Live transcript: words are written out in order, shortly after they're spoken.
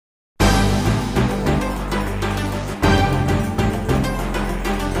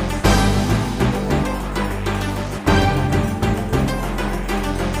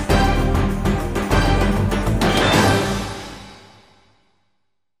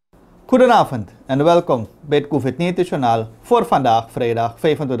Goedenavond en welkom bij het COVID-19 Journaal voor vandaag, vrijdag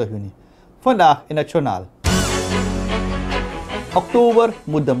 25 juni. Vandaag in het journaal. Oktober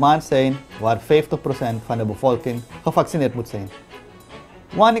moet de maand zijn waar 50% van de bevolking gevaccineerd moet zijn.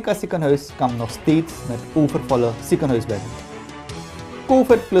 Wanica ziekenhuis kampt nog steeds met overvolle ziekenhuisbedden.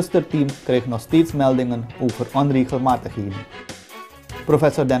 COVID-clusterteam krijgt nog steeds meldingen over onregelmatigheden.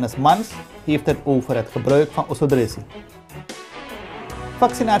 Professor Dennis Mans heeft het over het gebruik van osodresie.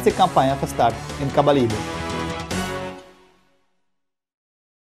 Vaccinatiecampagne gestart in Kabalido.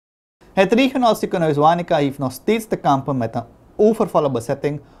 Het regionaal ziekenhuis Wanica heeft nog steeds te kampen met een overvolle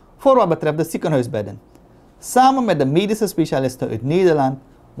bezetting voor wat betreft de ziekenhuisbedden. Samen met de medische specialisten uit Nederland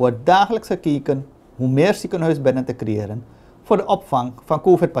wordt dagelijks gekeken hoe meer ziekenhuisbedden te creëren voor de opvang van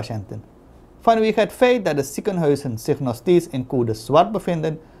COVID-patiënten. Vanwege het feit dat de ziekenhuizen zich nog steeds in code zwart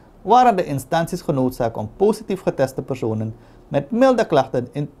bevinden, waren de instanties genoodzaakt om positief geteste personen met milde klachten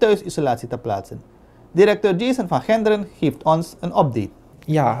in thuisisolatie te plaatsen. Directeur Jason van Genderen geeft ons een update.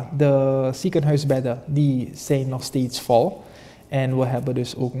 Ja, de ziekenhuisbedden die zijn nog steeds vol. En we hebben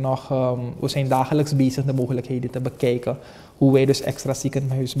dus ook nog, we zijn dagelijks bezig de mogelijkheden te bekijken hoe wij dus extra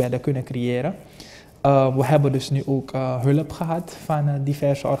ziekenhuisbedden kunnen creëren. We hebben dus nu ook hulp gehad van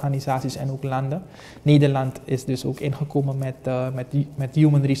diverse organisaties en ook landen. Nederland is dus ook ingekomen met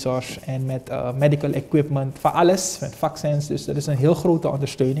human resource en met medical equipment, van alles, met vaccins. Dus dat is een heel grote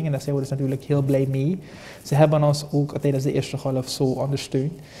ondersteuning en daar zijn we dus natuurlijk heel blij mee. Ze hebben ons ook tijdens de eerste golf zo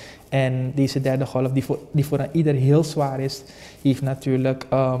ondersteund. En deze derde golf, die voor ieder heel zwaar is, heeft natuurlijk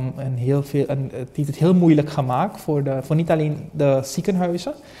het heeft het heel moeilijk gemaakt voor niet alleen de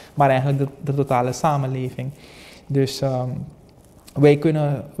ziekenhuizen, maar eigenlijk de totale samenleving. Dus wij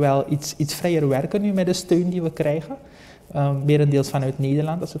kunnen wel iets vrijer werken nu met de steun die we krijgen. Merendeels vanuit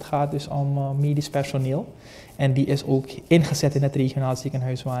Nederland als het gaat dus om medisch personeel. En die is ook ingezet in het regionaal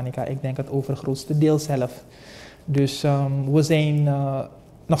ziekenhuis Wanica. Ik denk het overgrootste deel zelf. Dus we zijn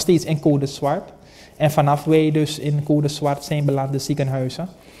nog steeds in code zwart. En vanaf wij dus in code zwart zijn beland, de ziekenhuizen,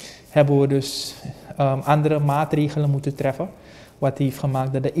 hebben we dus andere maatregelen moeten treffen. Wat heeft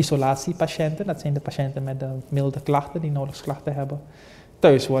gemaakt dat de isolatiepatiënten, dat zijn de patiënten met de milde klachten, die nauwelijks klachten hebben,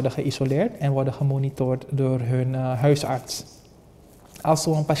 thuis worden geïsoleerd en worden gemonitord door hun huisarts. Als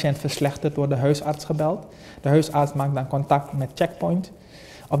zo'n patiënt verslechtert, wordt de huisarts gebeld. De huisarts maakt dan contact met checkpoint,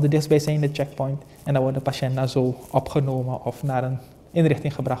 op de dichtstbijzijnde checkpoint. En dan wordt de patiënt dan zo opgenomen of naar een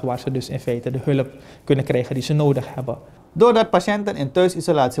inrichting gebracht waar ze dus in feite de hulp kunnen krijgen die ze nodig hebben. Doordat patiënten in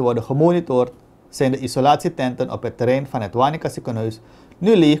thuisisolatie worden gemonitord, zijn de isolatietenten op het terrein van het Wanica ziekenhuis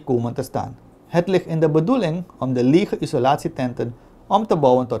nu leeg komen te staan. Het ligt in de bedoeling om de lege isolatietenten om te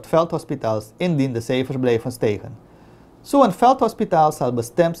bouwen tot veldhospitaals indien de cijfers blijven stijgen. Zo'n veldhospitaal zal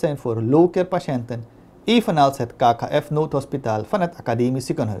bestemd zijn voor low-care patiënten, evenals het KKF-noodhospitaal van het academisch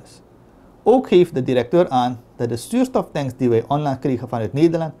ziekenhuis. Ook geeft de directeur aan dat de zuurstoftanks die wij onlangs kregen vanuit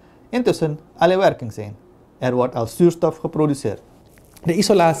Nederland intussen al in werking zijn. Er wordt al zuurstof geproduceerd. De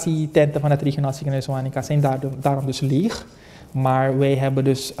isolatietenten van het regionaal ziekenhuis Wanica zijn daarom dus leeg. Maar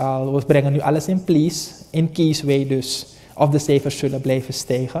we brengen nu alles in place in case wij dus, of de cijfers zullen blijven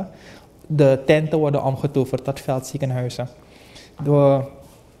stijgen. De tenten worden omgetoverd tot veldziekenhuizen. We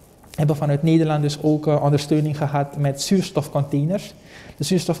hebben vanuit Nederland dus ook ondersteuning gehad met zuurstofcontainers. De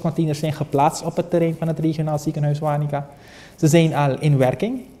zuurstofcontainers zijn geplaatst op het terrein van het regionaal ziekenhuis Wanica. Ze zijn al in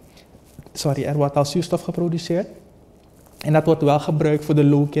werking. Er wordt al zuurstof geproduceerd. En dat wordt wel gebruikt voor de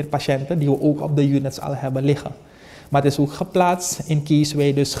low-care patiënten die we ook op de units al hebben liggen. Maar het is ook geplaatst in case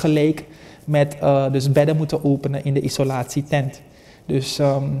wij dus gelijk met dus bedden moeten openen in de isolatietent. Dus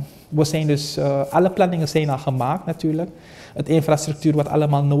alle planningen zijn al gemaakt natuurlijk. Het infrastructuur wat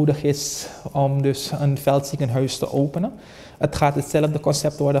allemaal nodig is om dus een veldziekenhuis te openen. Het gaat hetzelfde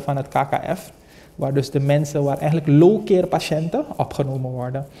concept worden van het KKF. Waar dus de mensen, waar eigenlijk low-care patiënten opgenomen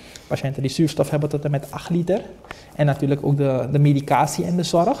worden. Patiënten die zuurstof hebben tot en met 8 liter. En natuurlijk ook de medicatie en de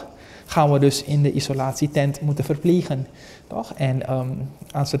zorg. Gaan we dus in de isolatietent moeten verplegen. Toch? En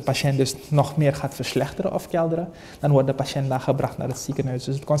als een patiënt dus nog meer gaat verslechteren of kelderen, dan wordt de patiënt dan gebracht naar het ziekenhuis.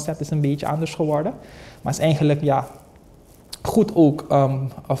 Dus het concept is een beetje anders geworden. Maar het is eigenlijk goed ook,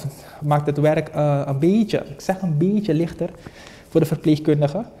 of maakt het werk een beetje lichter voor de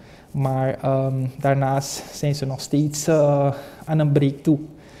verpleegkundigen. Maar daarnaast zijn ze nog steeds aan een break toe.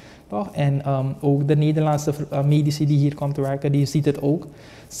 Toch? En ook de Nederlandse medici die hier komt werken, die ziet het ook.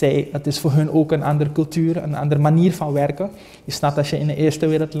 Het is voor hun ook een andere cultuur, een andere manier van werken. Je snapt, als je in een eerste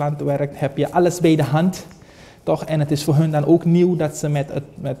wereldland werkt, heb je alles bij de hand. Toch? En het is voor hun dan ook nieuw dat ze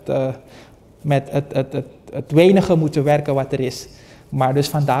met het weinige moeten werken wat er is. Maar dus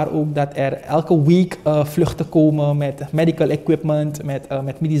vandaar ook dat er elke week vluchten komen met medical equipment,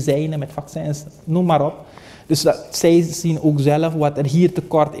 met medicijnen, met vaccins, noem maar op. Dus zij zien ook zelf wat er hier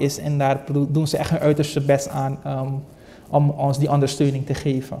tekort is en daar doen ze echt hun uiterste best aan om ons die ondersteuning te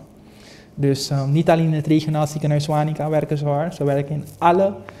geven. Dus niet alleen in het regionaal ziekenhuis Wanica werken ze waar, ze werken in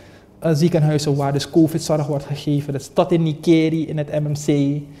alle ziekenhuizen waar dus COVID-zorg wordt gegeven. Dus tot in Nikeri, in het MMC,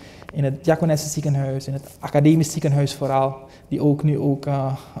 in het Diakonesse ziekenhuis, in het academisch ziekenhuis vooral, die ook nu ook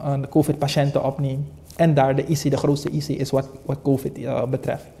de COVID-patiënten opneemt. En daar de IC, de grootste IC is wat COVID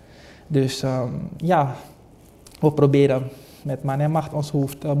betreft. Dus ja, we proberen met man en macht ons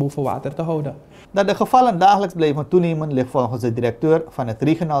hoofd boven water te houden. Dat de gevallen dagelijks blijven toenemen ligt volgens de directeur van het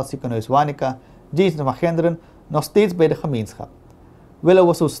regionaal ziekenhuis Wanica, Jason van Genderen, nog steeds bij de gemeenschap. Willen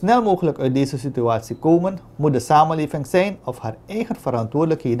we zo snel mogelijk uit deze situatie komen, moet de samenleving zijn of haar eigen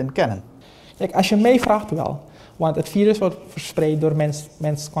verantwoordelijkheden kennen. Kijk, als je mij vraagt wel, want het virus wordt verspreid door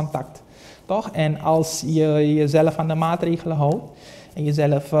mens-contact, toch? En als je jezelf aan de maatregelen houdt en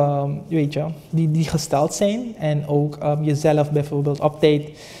jezelf, weet je, die gesteld zijn en ook jezelf bijvoorbeeld op tijd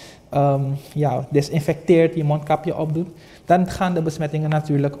desinfecteert, je mondkapje opdoet, dan gaan de besmettingen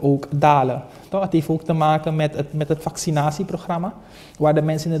natuurlijk ook dalen. Toch? Het heeft ook te maken met het vaccinatieprogramma, waar de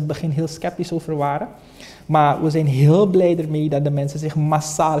mensen in het begin heel sceptisch over waren. Maar we zijn heel blij ermee dat de mensen zich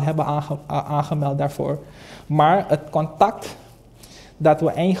massaal hebben aangemeld daarvoor. Maar het contact dat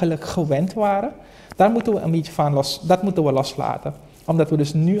we eigenlijk gewend waren, daar moeten we een beetje van dat moeten we loslaten. Omdat we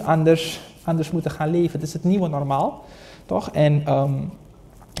dus nu anders moeten gaan leven. Het is het nieuwe normaal, toch? En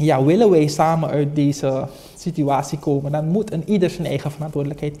willen wij samen uit deze situatie komen, dan moet een ieder zijn eigen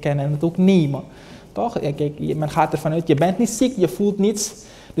verantwoordelijkheid kennen en het ook nemen. Toch? Kijk, men gaat ervan uit, je bent niet ziek, je voelt niets,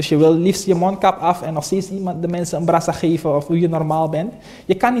 dus je wil liefst je mondkap af en nog steeds de mensen een brassa geven of hoe je normaal bent.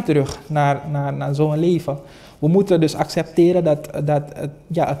 Je kan niet terug naar zo'n leven. We moeten dus accepteren dat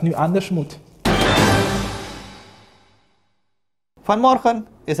het nu anders moet. Vanmorgen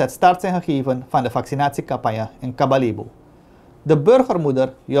is het startsein gegeven van de vaccinatiecampagne in Kabalebo. De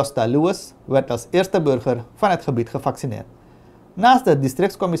burgermoeder Josta Lewis werd als eerste burger van het gebied gevaccineerd. Naast de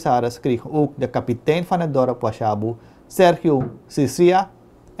districtscommissaris kregen ook de kapitein van het dorp Washabu, Sergio Cicria,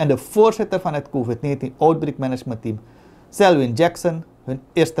 en de voorzitter van het COVID-19 Outbreak Management Team, Selwyn Jackson, hun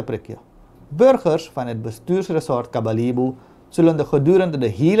eerste prikje. Burgers van het bestuursresort Kabalebo zullen gedurende de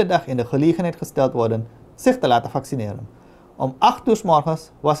hele dag in de gelegenheid gesteld worden zich te laten vaccineren. Om 8 uur 's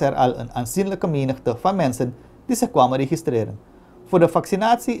morgens was er al een aanzienlijke menigte van mensen die zich kwamen registreren. Voor de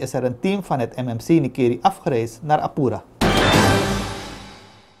vaccinatie is er een team van het MMC Nikeri afgereisd naar Apura.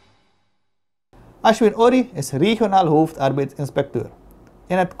 Ashwin Ori is regionaal hoofdarbeidsinspecteur.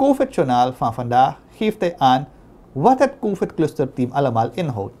 In het COVID-journaal van vandaag geeft hij aan wat het COVID-clusterteam allemaal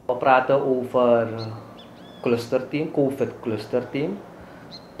inhoudt. We praten over clusterteam, COVID-clusterteam.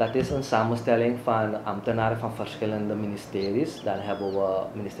 Dat is een samenstelling van ambtenaren van verschillende ministeries. Dan hebben we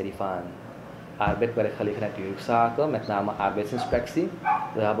het ministerie van Arbeid, Werkgelegenheid en Jeugdzaken, met name arbeidsinspectie.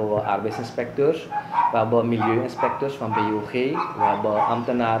 Dan hebben we arbeidsinspecteurs, we hebben milieuinspecteurs van BOG, we hebben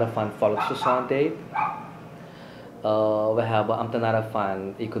ambtenaren van Volksgezondheid, we hebben ambtenaren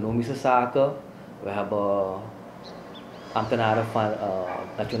van economische zaken, we hebben ambtenaren van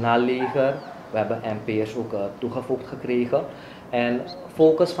Nationaal Leger, we hebben MP'ers ook toegevoegd gekregen. En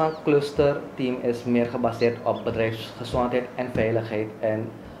focus van clusterteam is meer gebaseerd op bedrijfsgezondheid en veiligheid en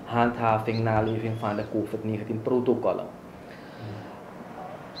handhaving, naleving van de COVID-19 protocollen.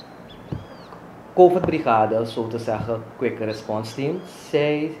 COVID-brigade, zo te zeggen, Quick Response Team,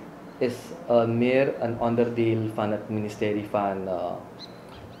 zij is meer een onderdeel van het ministerie van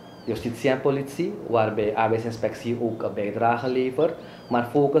Justitie en Politie, waarbij arbeidsinspectie ook een bijdrage levert. Maar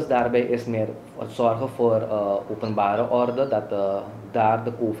focus daarbij is meer het zorgen voor openbare orde, dat daar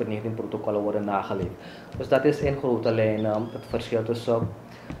de COVID-19 protocollen worden nageleefd. Dus dat is in grote lijnen het verschil tussen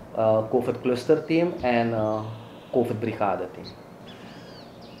COVID-clusterteam en COVID-brigadeteam.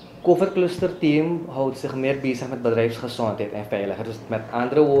 COVID-clusterteam houdt zich meer bezig met bedrijfsgezondheid en veiligheid. Dus met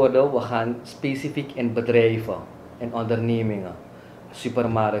andere woorden, we gaan specifiek in bedrijven, in ondernemingen,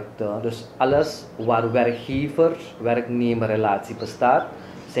 supermarkten. Dus alles waar werkgever-werknemer-relatie bestaat,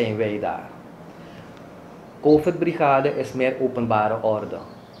 zijn wij daar. COVID-brigade is meer openbare orde.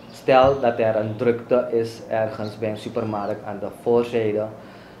 Stel dat er een drukte is ergens bij een supermarkt aan de voorzijde,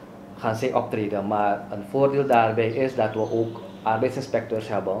 gaan zij optreden. Maar een voordeel daarbij is dat we ook arbeidsinspecteurs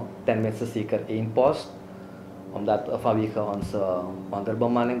hebben, tenminste zeker 1 post. Omdat vanwege onze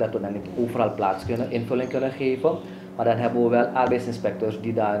onderbemanning dat we dan niet overal invulling kunnen geven. Maar dan hebben we wel arbeidsinspecteurs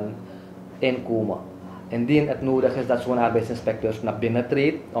die dan inkomen. Indien het nodig is dat zo'n arbeidsinspecteur naar binnen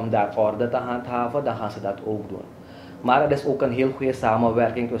treedt om daar orde te handhaven, dan gaan ze dat ook doen. Maar er is ook een heel goede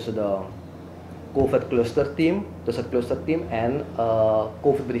samenwerking tussen de COVID-clusterteam, tussen het clusterteam en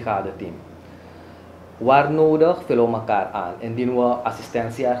COVID-brigadeteam. Waar nodig, vullen we elkaar aan. Indien we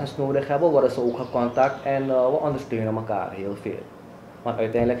assistentie ergens nodig hebben, worden ze ook gecontact en we ondersteunen elkaar heel veel. Want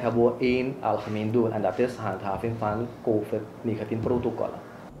uiteindelijk hebben we één algemeen doel en dat is handhaving van COVID-19 protocollen.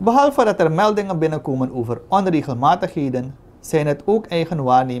 Behalve dat er meldingen binnenkomen over onregelmatigheden, zijn het ook eigen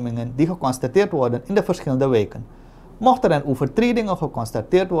waarnemingen die geconstateerd worden in de verschillende wijken. Mocht er een overtredingen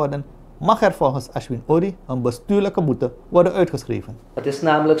geconstateerd worden, mag er volgens Ashwin Ori een bestuurlijke boete worden uitgeschreven. Het is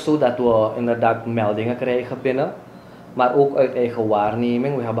namelijk zo dat we inderdaad meldingen krijgen binnen, maar ook uit eigen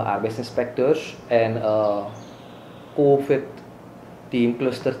waarneming. We hebben arbeidsinspecteurs en COVID-team,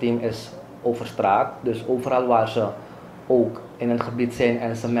 clusterteam is over straat. Dus overal waar ze ook in een gebied zijn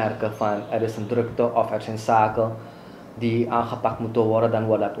en ze merken van er is een drukte of er zijn zaken die aangepakt moeten worden, dan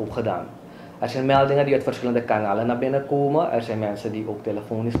wordt dat ook gedaan. Er zijn meldingen die uit verschillende kanalen naar binnen komen. Er zijn mensen die ook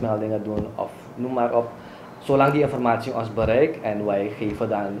telefonisch meldingen doen of noem maar op. Zolang die informatie ons bereikt en wij geven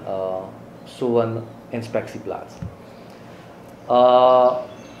dan zo'n inspectie plaats.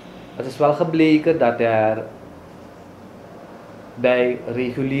 Het is wel gebleken dat er bij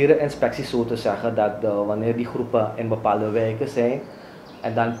reguliere inspecties, zo te zeggen, dat wanneer die groepen in bepaalde wijken zijn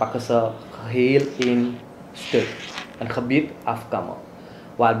en dan pakken ze geheel één stuk, een gebied afkammen.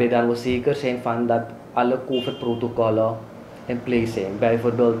 Waarbij dan we zeker zijn van dat alle COVID-protocollen in place zijn.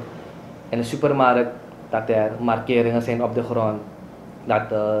 Bijvoorbeeld in een supermarkt dat er markeringen zijn op de grond, dat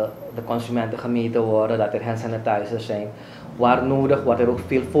de consumenten gemeten worden, dat er hand sanitizers zijn. Waar nodig wordt er ook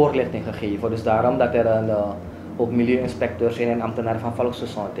veel voorlichting gegeven. Dus daarom dat er ook milieuinspecteurs zijn en ambtenaren van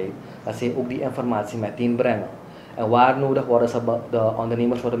Volksgezondheid, dat zij ook die informatie meteen brengen. En waar nodig worden de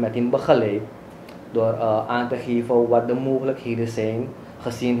ondernemers worden meteen begeleid door aan te geven wat de mogelijkheden zijn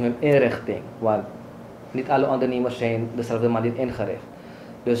gezien hun inrichting, want niet alle ondernemers zijn dezelfde manier ingericht.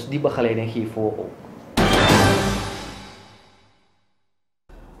 Dus die begeleiding geven we ook.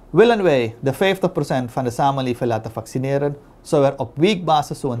 Willen wij de 50% van de samenleving laten vaccineren, zou er op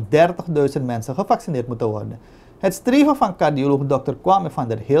weekbasis zo'n 30.000 mensen gevaccineerd moeten worden. Het streven van cardioloog Dr. Kwame van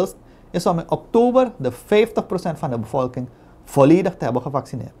der Hilst is om in oktober de 50% van de bevolking volledig te hebben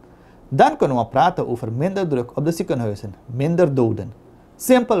gevaccineerd. Dan kunnen we praten over minder druk op de ziekenhuizen, minder doden.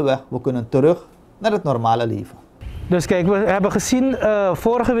 Simpelweg, we kunnen terug naar het normale leven. Dus kijk, we hebben gezien,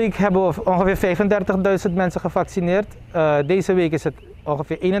 vorige week hebben we ongeveer 35.000 mensen gevaccineerd. Deze week is het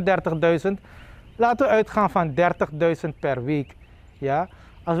ongeveer 31.000. Laten we uitgaan van 30.000 per week. Ja?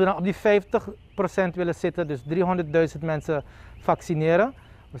 Als we dan op die 50% willen zitten, dus 300.000 mensen vaccineren.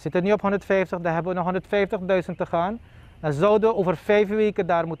 We zitten nu op 150, dan hebben we nog 150.000 te gaan. Dan zouden we over 5 weken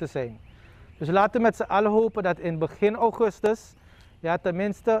daar moeten zijn. Dus laten we met z'n allen hopen dat in begin augustus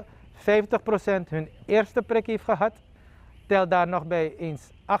tenminste 50% hun eerste prik heeft gehad. Tel daar nog bij eens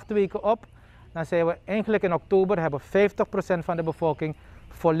 8 weken op. Dan zijn we eigenlijk in oktober hebben 50% van de bevolking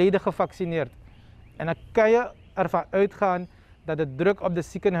volledig gevaccineerd. En dan kan je ervan uitgaan dat de druk op de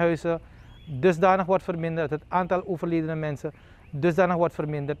ziekenhuizen dusdanig wordt verminderd, dat het aantal overledene mensen dusdanig wordt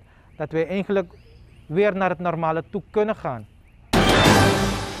verminderd, dat wij eigenlijk weer naar het normale toe kunnen gaan.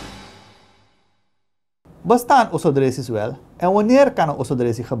 Bestaan osodresis wel en wanneer kan een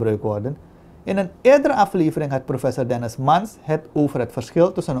osodresie gebruikt worden? In een eerdere aflevering had professor Dennis Mans het over het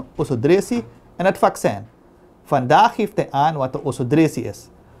verschil tussen een osodresie en het vaccin. Vandaag geeft hij aan wat de osodresie is.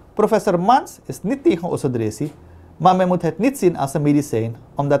 Professor Mans is niet tegen osodresie, maar men moet het niet zien als een medicijn,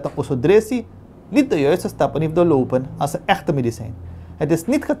 omdat de osodresie niet de juiste stappen heeft doorlopen als een echte medicijn. Het is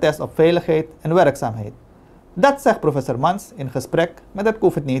niet getest op veiligheid en werkzaamheid. Dat zegt professor Mans in gesprek met het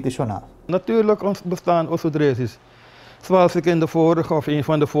COVID-19 Journaal. Natuurlijk bestaan osodresies. Zoals ik in de vorige of een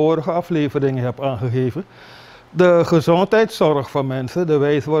van de vorige afleveringen heb aangegeven. De gezondheidszorg van mensen, de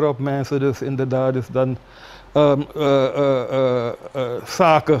wijze waarop mensen dus inderdaad dus dan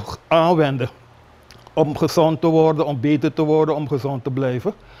zaken aanwenden om gezond te worden, om beter te worden, om gezond te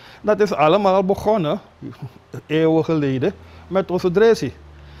blijven. Dat is allemaal begonnen, eeuwen geleden, met osodresie.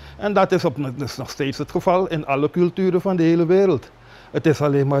 En dat is nog steeds het geval in alle culturen van de hele wereld. Het is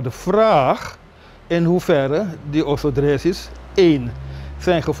alleen maar de vraag in hoeverre die osodresies 1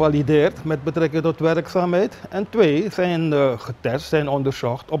 zijn gevalideerd met betrekking tot werkzaamheid en 2 zijn getest, zijn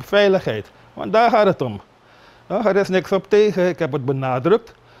onderzocht op veiligheid. Want daar gaat het om. Er is niks op tegen, ik heb het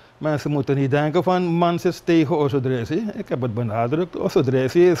benadrukt. Mensen moeten niet denken van Mans is tegen osodresie. Ik heb het benadrukt,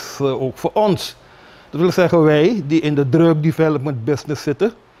 osodresie is ook voor ons. Dat wil zeggen wij die in de drug development business zitten.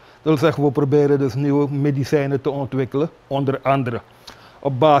 Dat wil zeggen we proberen dus nieuwe medicijnen te ontwikkelen, onder andere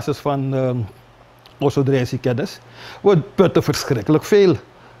op basis van osodresiekennis. We putten verschrikkelijk veel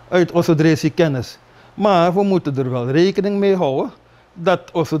uit osodresiekennis. Maar we moeten er wel rekening mee houden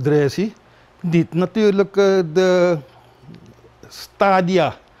dat onze directie niet natuurlijk de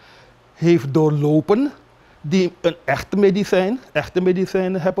stadia heeft doorlopen die een echte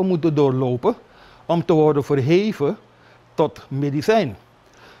medicijnen hebben moeten doorlopen om te worden verheven tot medicijn.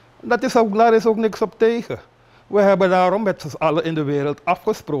 Daar is ook niks op tegen. We hebben daarom met z'n allen in de wereld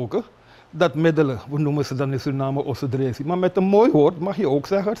afgesproken dat middelen, we noemen ze dan in Suriname osedresi, maar met een mooi woord mag je ook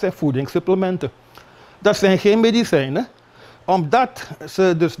zeggen, het zijn voedingssupplementen. Dat zijn geen medicijnen, omdat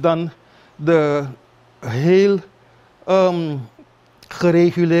ze dus dan de heel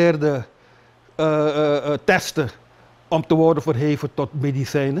gereguleerde testen om te worden verheven tot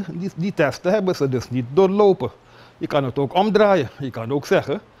medicijnen, die testen hebben ze dus niet doorlopen. Je kan het ook omdraaien. Je kan ook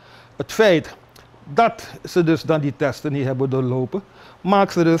zeggen, het feit dat ze dus dan die testen niet hebben doorlopen,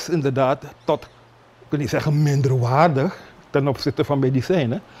 maakt ze dus inderdaad tot, ik wil niet zeggen minderwaardig ten opzichte van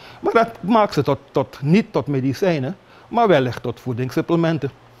medicijnen, maar dat maakt ze niet tot medicijnen, maar wellicht tot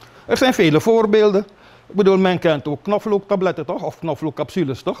voedingssupplementen. Er zijn vele voorbeelden. Ik bedoel, men kent ook knoflooktabletten toch, of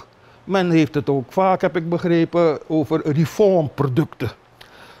knoflookcapsules toch? Men heeft het ook vaak, heb ik begrepen, over reformproducten.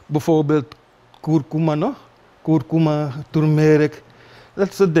 Bijvoorbeeld kurkuma, turmeric,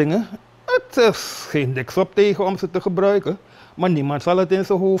 dat soort dingen. Het is geen niks op tegen om ze te gebruiken, maar niemand zal het in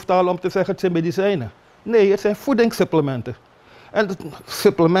zijn hoofd halen om te zeggen het zijn medicijnen. Nee, het zijn voedingssupplementen. En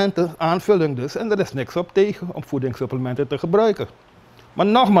supplementen, aanvulling dus, en er is niks op tegen om voedingssupplementen te gebruiken. Maar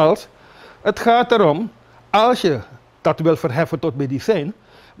nogmaals, het gaat erom, als je dat wil verheffen tot medicijn,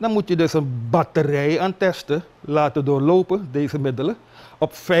 dan moet je dus een batterij aan testen laten doorlopen, deze middelen,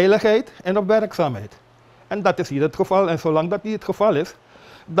 op veiligheid en op werkzaamheid. En dat is hier het geval. En zolang dat niet het geval is,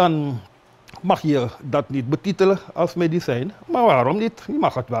 dan mag je dat niet betitelen als medicijn. Maar waarom niet? Je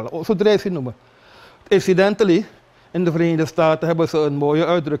mag het wel osedresi noemen. Incidentally, in de Verenigde Staten hebben ze een mooie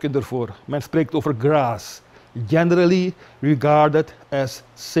uitdrukking ervoor. Men spreekt over GRAS, generally regarded as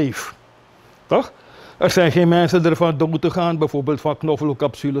safe. Toch? Er zijn geen mensen ervan dood te gaan, bijvoorbeeld van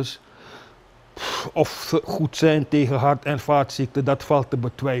knoflookcapsules. Of ze goed zijn tegen hart- en vaatziekten, dat valt te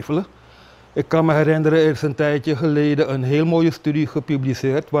betwijfelen. Ik kan me herinneren, er is een tijdje geleden een heel mooie studie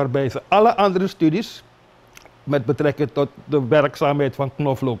gepubliceerd, waarbij ze alle andere studies met betrekking tot de werkzaamheid van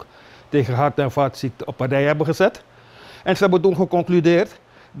knoflook tegen hart- en vaatziekten op een rij hebben gezet. En ze hebben toen geconcludeerd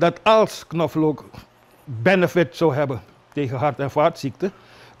dat als knoflook benefit zou hebben tegen hart- en vaatziekten,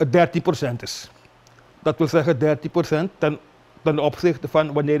 het 13% is. Dat wil zeggen 13% ten opzichte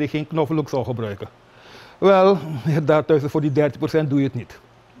van wanneer je geen knoflook zou gebruiken. Wel, daar thuis voor die 13% doe je het niet.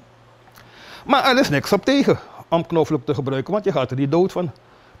 Maar er is niks op tegen om knoflook te gebruiken, want je gaat er niet dood van.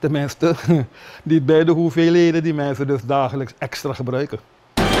 Tenminste, niet bij de hoeveelheden die mensen dus dagelijks extra gebruiken.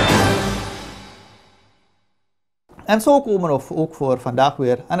 En zo komen we ook voor vandaag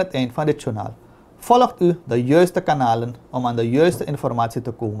weer aan het eind van dit journaal. Volgt u de juiste kanalen om aan de juiste informatie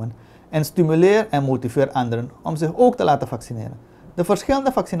te komen en stimuleer en motiveer anderen om zich ook te laten vaccineren. De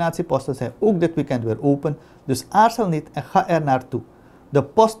verschillende vaccinatieposten zijn ook dit weekend weer open, dus aarzel niet en ga er naartoe. De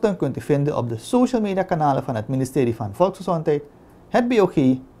posten kunt u vinden op de social media kanalen van het ministerie van Volksgezondheid, het BOG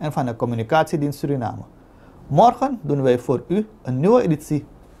en van de Communicatiedienst Suriname. Morgen doen wij voor u een nieuwe editie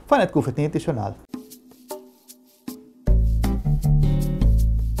van het COVID-19 Journaal.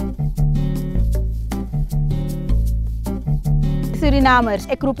 Surinamers,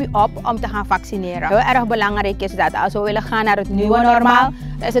 ik roep u op om te gaan vaccineren. Heel erg belangrijk is dat als we willen gaan naar het nieuwe normaal,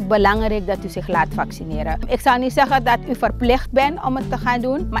 is het belangrijk dat u zich laat vaccineren. Ik zal niet zeggen dat u verplicht bent om het te gaan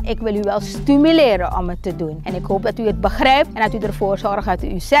doen, maar ik wil u wel stimuleren om het te doen. En ik hoop dat u het begrijpt en dat u ervoor zorgt dat u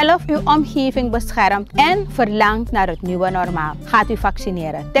uzelf, uw omgeving beschermt en verlangt naar het nieuwe normaal. Gaat u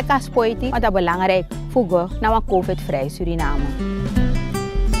vaccineren. Teka spoiti, want dat is belangrijk voor naar een COVID-vrij Suriname.